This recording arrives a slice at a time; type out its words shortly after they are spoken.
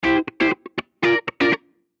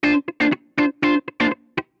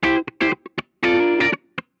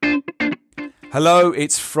Hello,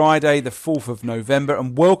 it's Friday the 4th of November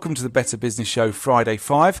and welcome to the Better Business Show Friday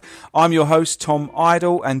 5. I'm your host Tom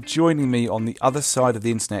Idle and joining me on the other side of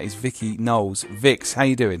the internet is Vicky Knowles. Vix, how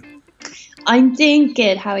you doing? I'm doing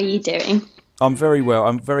good. How are you doing? I'm very well.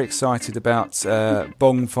 I'm very excited about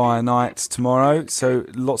Bonfire Night tomorrow. So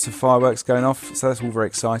lots of fireworks going off. So that's all very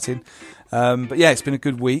exciting. But yeah, it's been a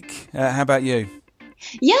good week. How about you?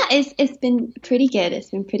 Yeah, it's been pretty good. It's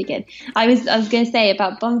been pretty good. I was going to say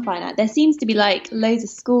about Bonfire Night. There seems to be like loads of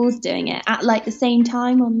schools doing it at like the same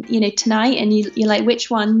time on tonight, and you're like, which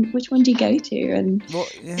one do you go to? And well,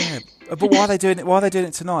 yeah, but why are they doing it? Why are they doing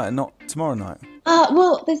it tonight and not tomorrow night?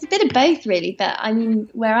 Well, there's a bit of both really. But I mean,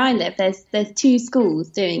 where I live, there's two schools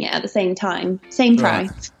doing it at the same time, same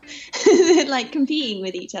price. Right. Like competing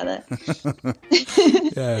with each other.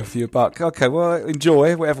 Yeah, for your buck. Okay, well,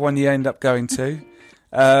 enjoy whatever one you end up going to.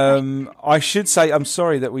 I should say I'm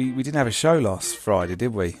sorry that we didn't have a show last Friday,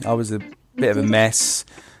 did we? I was a bit of a mess.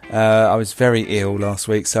 I was very ill last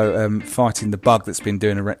week, so fighting the bug that's been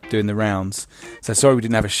doing the rounds. So sorry we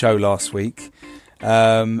didn't have a show last week.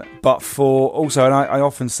 But for also, and I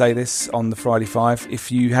often say this on the Friday 5,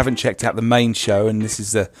 if you haven't checked out the main show, and this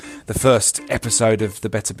is the first episode of the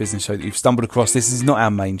Better Business Show that you've stumbled across, this is not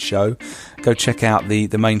our main show. Go check out the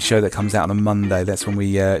main show that comes out on a Monday. That's when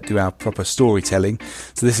we do our proper storytelling.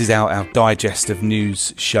 So this is our digest of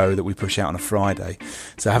news show that we push out on a Friday.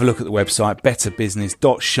 So have a look at the website,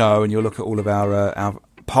 betterbusiness.show, and you'll look at all of our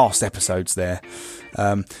past episodes there.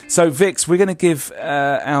 So Vix, we're going to give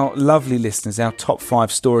our lovely listeners our top 5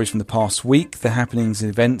 stories from the past week, the happenings and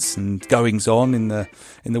events and goings on in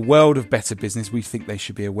the world of better business we think they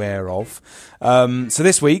should be aware of. So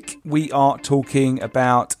this week we are talking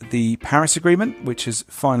about the Paris Agreement, which has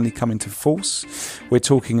finally come into force. We're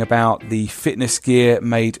talking about the fitness gear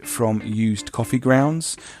made from used coffee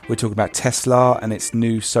grounds. We're talking about Tesla and its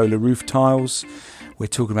new solar roof tiles. We're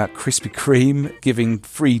talking about Krispy Kreme giving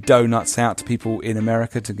free donuts out to people in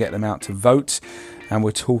America to get them out to vote. And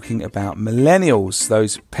we're talking about millennials,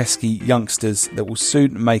 those pesky youngsters that will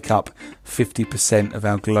soon make up 50% of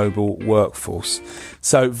our global workforce.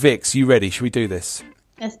 So, Vix, you ready? Should we do this?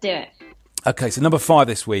 Let's do it. Okay, so number 5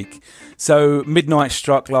 this week. So midnight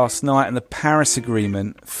struck last night and the Paris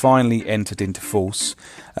Agreement finally entered into force,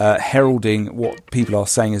 heralding what people are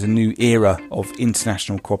saying is a new era of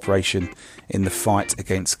international cooperation in the fight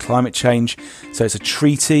against climate change. So it's a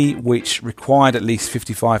treaty which required at least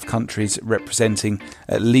 55 countries representing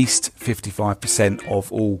at least 55%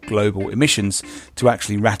 of all global emissions to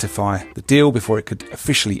actually ratify the deal before it could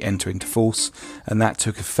officially enter into force. And that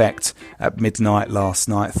took effect at midnight last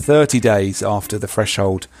night, 30 days after the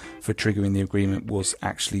threshold for triggering the agreement was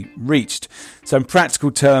actually reached. So in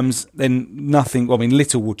practical terms, then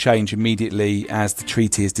little will change immediately as the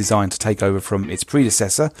treaty is designed to take over from its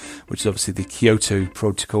predecessor, which is obviously the Kyoto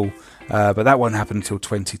Protocol. But that won't happen until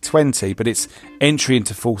 2020. But its entry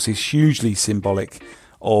into force is hugely symbolic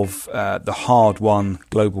of the hard-won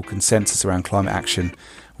global consensus around climate action,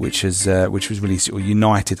 which was really sort of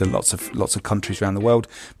united lots of countries around the world.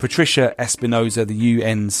 Patricia Espinosa, the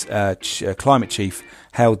UN's climate chief,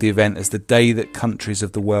 hailed the event as the day that countries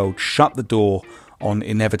of the world shut the door on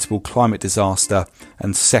inevitable climate disaster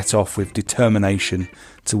and set off with determination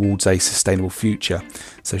towards a sustainable future.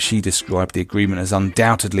 So she described the agreement as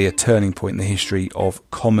undoubtedly a turning point in the history of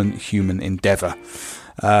common human endeavour.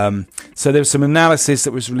 So there was some analysis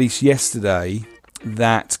that was released yesterday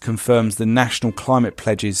that confirms the national climate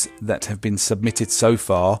pledges that have been submitted so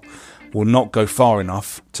far will not go far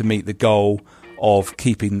enough to meet the goal of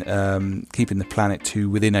keeping the planet to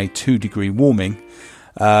within a 2-degree warming.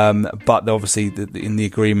 But obviously in the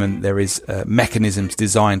agreement there is mechanisms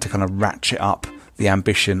designed to kind of ratchet up the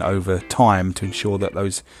ambition over time to ensure that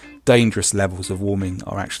those dangerous levels of warming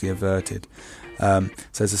are actually averted. So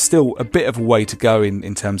there's still a bit of a way to go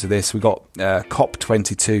in terms of this. We've got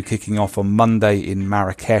COP22 kicking off on Monday in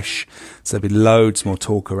Marrakesh. So there'll be loads more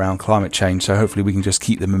talk around climate change. So hopefully we can just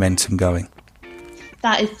keep the momentum going.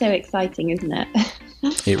 That is so exciting, isn't it?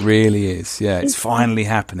 It really is. Yeah, it's finally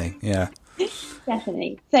happening. Yeah.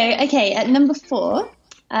 Definitely. So, okay, at number 4,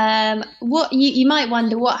 what you might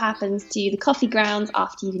wonder what happens to the coffee grounds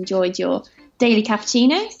after you've enjoyed your daily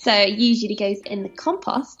cappuccino. So it usually goes in the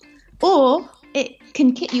compost, or it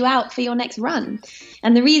can kit you out for your next run.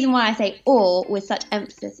 And the reason why I say "or" with such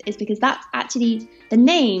emphasis is because that's actually the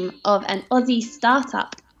name of an Aussie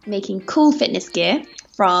startup making cool fitness gear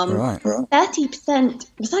from 30%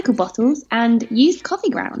 recycled bottles and used coffee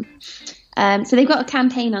ground. So they've got a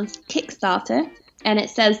campaign on Kickstarter, and it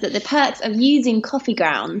says that the perks of using coffee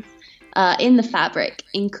grounds in the fabric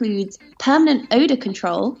includes permanent odor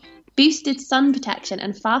control, boosted sun protection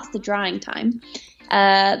and faster drying time.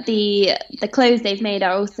 The clothes they've made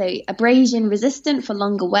are also abrasion resistant for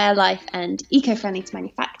longer wear life and eco-friendly to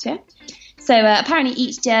manufacture. So apparently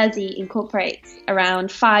each jersey incorporates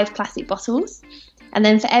around 5 plastic bottles. And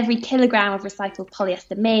then for every kilogram of recycled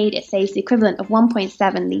polyester made, it saves the equivalent of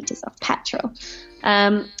 1.7 litres of petrol.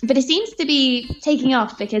 But it seems to be taking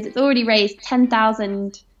off because it's already raised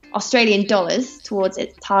 10,000 Australian dollars towards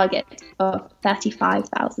its target of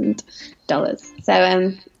 $35,000.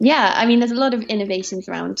 So, yeah, I mean, there's a lot of innovations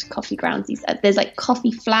around coffee grounds. There's like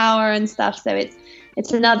coffee flour and stuff. So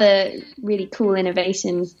it's another really cool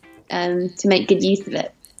innovation to make good use of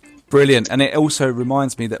it. Brilliant. And it also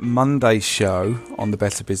reminds me that Monday's show on the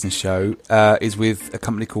Better Business Show is with a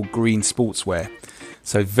company called Green Sportswear.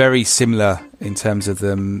 So very similar in terms of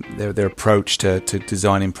their approach to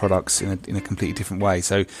designing products in a completely different way.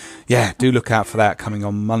 So, yeah, do look out for that coming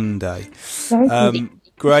on Monday.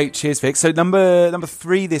 Great. Cheers, Vic. So number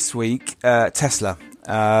 3 this week, Tesla.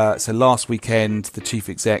 So last weekend, the chief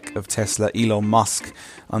exec of Tesla, Elon Musk,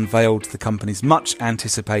 unveiled the company's much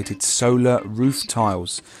anticipated solar roof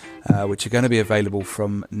tiles, which are going to be available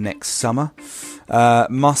from next summer.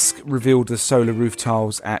 Musk revealed the solar roof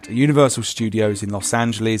tiles at Universal Studios in Los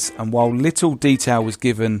Angeles, and while little detail was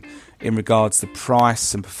given in regards to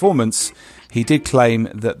price and performance, he did claim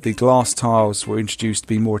that the glass tiles were introduced to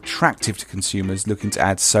be more attractive to consumers looking to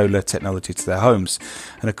add solar technology to their homes.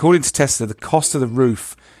 And according to Tesla, the cost of the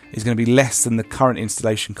roof is going to be less than the current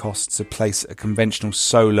installation costs to place a conventional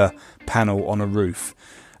solar panel on a roof.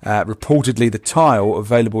 Reportedly, the tile,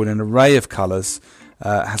 available in an array of colours,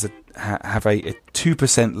 have a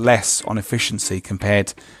 2% less on efficiency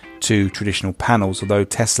compared to traditional panels, although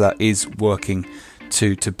Tesla is working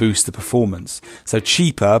to boost the performance. So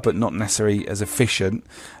cheaper, but not necessarily as efficient.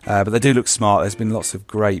 But they do look smart. There's been lots of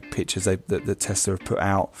great pictures that Tesla have put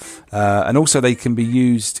out. And also they can be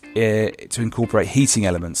used to incorporate heating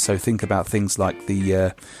elements. So think about things like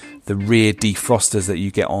the rear defrosters that you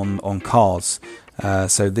get on cars.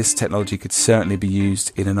 So this technology could certainly be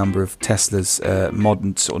used in a number of Tesla's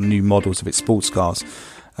modern or new models of its sports cars.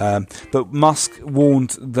 But Musk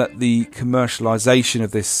warned that the commercialization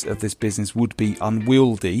of this business would be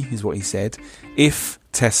unwieldy, is what he said, if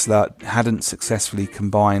Tesla hadn't successfully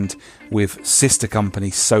combined with sister company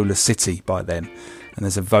SolarCity by then. And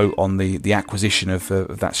there's a vote on the acquisition of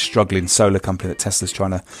that struggling solar company that Tesla's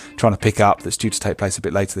trying to pick up, that's due to take place a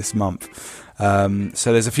bit later this month.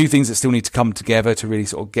 So there's a few things that still need to come together to really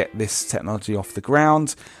sort of get this technology off the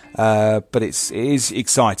ground. But it is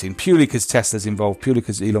exciting, purely because Tesla's involved, purely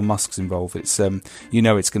because Elon Musk's involved. It's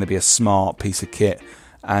it's going to be a smart piece of kit,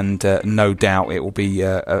 and no doubt it will be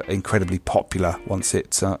incredibly popular once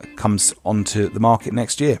it comes onto the market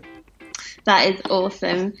next year. That is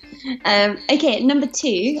awesome. Okay, number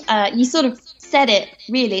 2, you sort of said it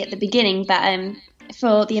really at the beginning, but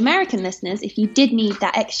for the American listeners, if you did need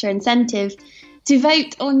that extra incentive to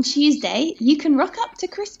vote on Tuesday, you can rock up to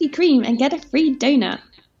Krispy Kreme and get a free donut,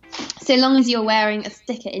 so long as you're wearing a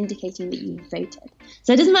sticker indicating that you voted.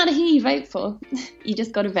 So it doesn't matter who you vote for, you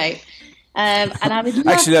just got to vote. And I would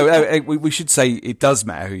actually, no, we should say it does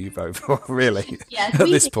matter who you vote for, really. Yeah, at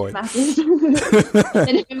this point. And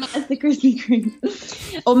if it matters, the Krispy Kreme.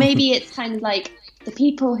 Or maybe it's kind of like the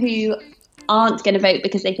people who aren't going to vote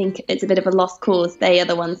because they think it's a bit of a lost cause. They are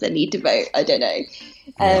the ones that need to vote. I don't know.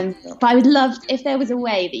 But I would love if there was a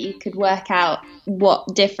way that you could work out what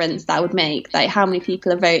difference that would make, like how many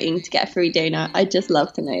people are voting to get a free donut. I'd just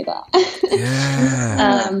love to know that.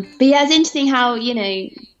 Yeah. But yeah, it's interesting how,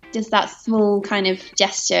 just that small kind of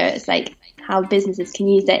gesture, it's like how businesses can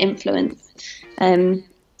use their influence to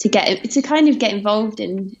kind of get involved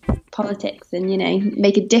in politics and,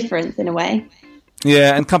 make a difference in a way.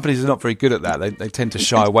 Yeah, and companies are not very good at that. They tend to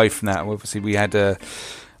shy away from that. Obviously, we had a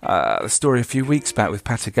story a few weeks back with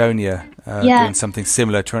Patagonia doing something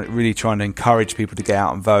similar, really trying to encourage people to get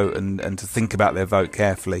out and vote and to think about their vote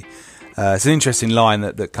carefully. It's an interesting line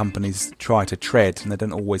that companies try to tread, and they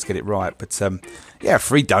don't always get it right. But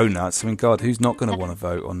free donuts. I mean, God, who's not going to want to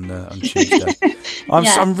vote on Tuesday?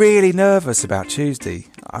 I'm really nervous about Tuesday.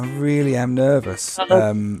 I really am nervous for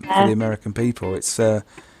the American people. It's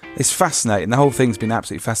fascinating. The whole thing's been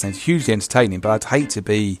absolutely fascinating, hugely entertaining. But I'd hate to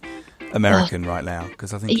be American right now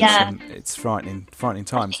because I think it's frightening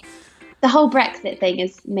times. The whole Brexit thing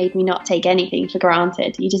has made me not take anything for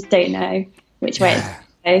granted. You just don't know which way it's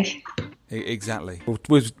going to go. Exactly.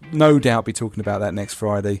 We'll no doubt be talking about that next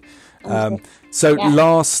Friday.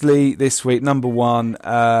 Lastly, this week, number 1,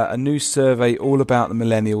 a new survey all about the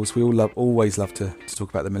millennials. We always love to talk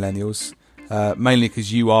about the millennials, mainly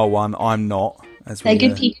because you are one, I'm not. as they're we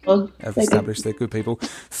good people. have established. They're good people.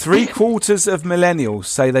 3/4 of millennials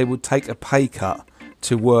say they would take a pay cut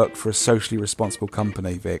to work for a socially responsible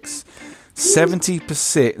company, Vix.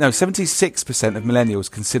 76% of millennials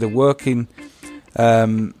consider working.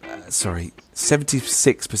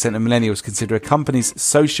 76% of millennials consider a company's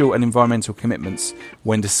social and environmental commitments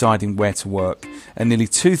when deciding where to work, and nearly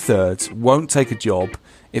 2/3 won't take a job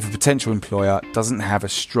if a potential employer doesn't have a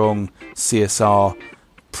strong CSR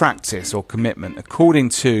practice or commitment, according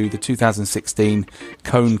to the 2016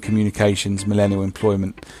 Cone Communications Millennial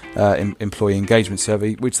Employee Engagement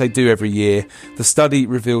Survey, which they do every year. The study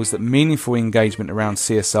reveals that meaningful engagement around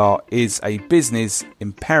CSR is a business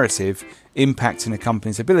imperative, impacting a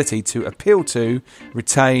company's ability to appeal to,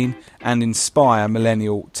 retain, and inspire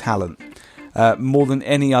millennial talent. More than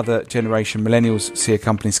any other generation, millennials see a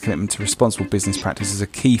company's commitment to responsible business practice as a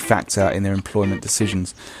key factor in their employment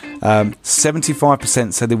decisions.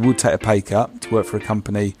 75% say they would take a pay cut to work for a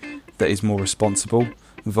company that is more responsible,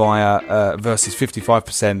 versus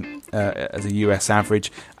 55% as a US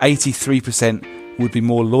average. 83% would be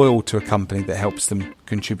more loyal to a company that helps them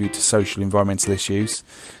contribute to social environmental issues.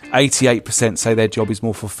 88% say their job is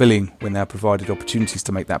more fulfilling when they are provided opportunities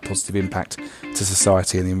to make that positive impact to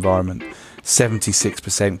society and the environment.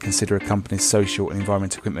 76% consider a company's social and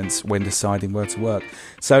environmental commitments when deciding where to work.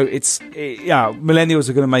 So millennials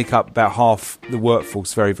are going to make up about half the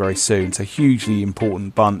workforce very, very soon. It's a hugely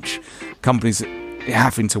important bunch. Companies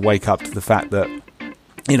having to wake up to the fact that,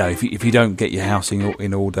 if you don't get your house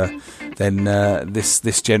in order, then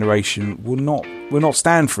this generation will not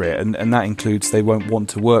stand for it, and that includes they won't want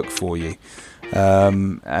to work for you. I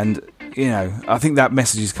think that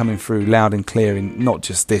message is coming through loud and clear in not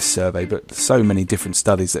just this survey, but so many different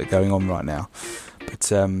studies that are going on right now.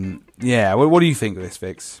 But what do you think of this,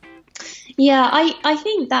 Vix? Yeah, I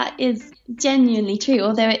think that is genuinely true.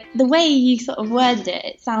 Although the way you sort of worded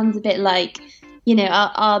it sounds a bit like,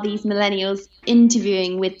 are these millennials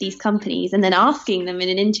interviewing with these companies and then asking them in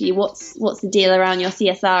an interview, what's the deal around your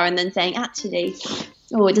CSR, and then saying, actually,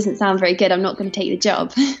 it doesn't sound very good, I'm not going to take the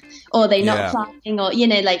job. Or are they not applying, or,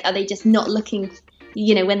 are they just not looking,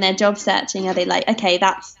 when they're job searching, are they like, okay,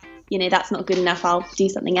 that's not good enough, I'll do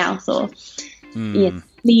something else, or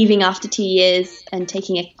leaving after 2 years and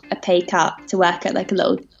taking a pay cut to work at like a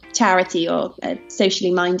little charity or a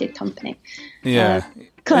socially minded company. Yeah.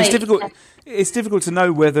 It's difficult. It's difficult to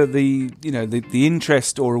know whether the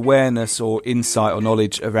interest or awareness or insight or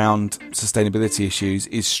knowledge around sustainability issues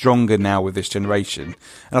is stronger now with this generation.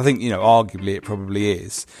 And I think, arguably it probably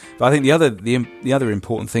is. But I think the other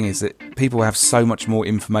important thing is that people have so much more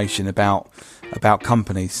information about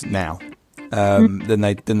companies now than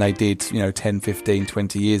they did, 10, 15,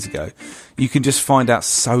 20 years ago. You can just find out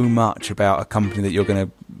so much about a company that you're going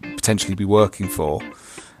to potentially be working for.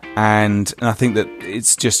 And I think that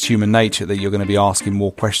it's just human nature that you're going to be asking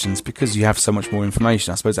more questions because you have so much more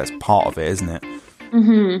information. I suppose that's part of it, isn't it?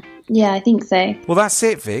 Mm-hmm. Yeah, I think so. Well, that's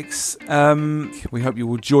it, Vix. We hope you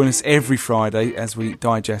will join us every Friday as we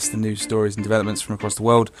digest the news stories and developments from across the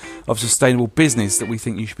world of sustainable business that we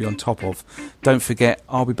think you should be on top of. Don't forget,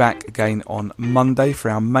 I'll be back again on Monday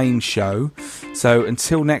for our main show. So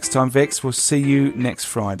until next time, Vix, we'll see you next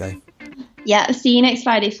Friday. Yeah, see you next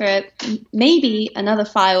Friday for maybe another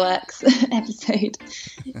fireworks episode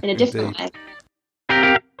in a different way.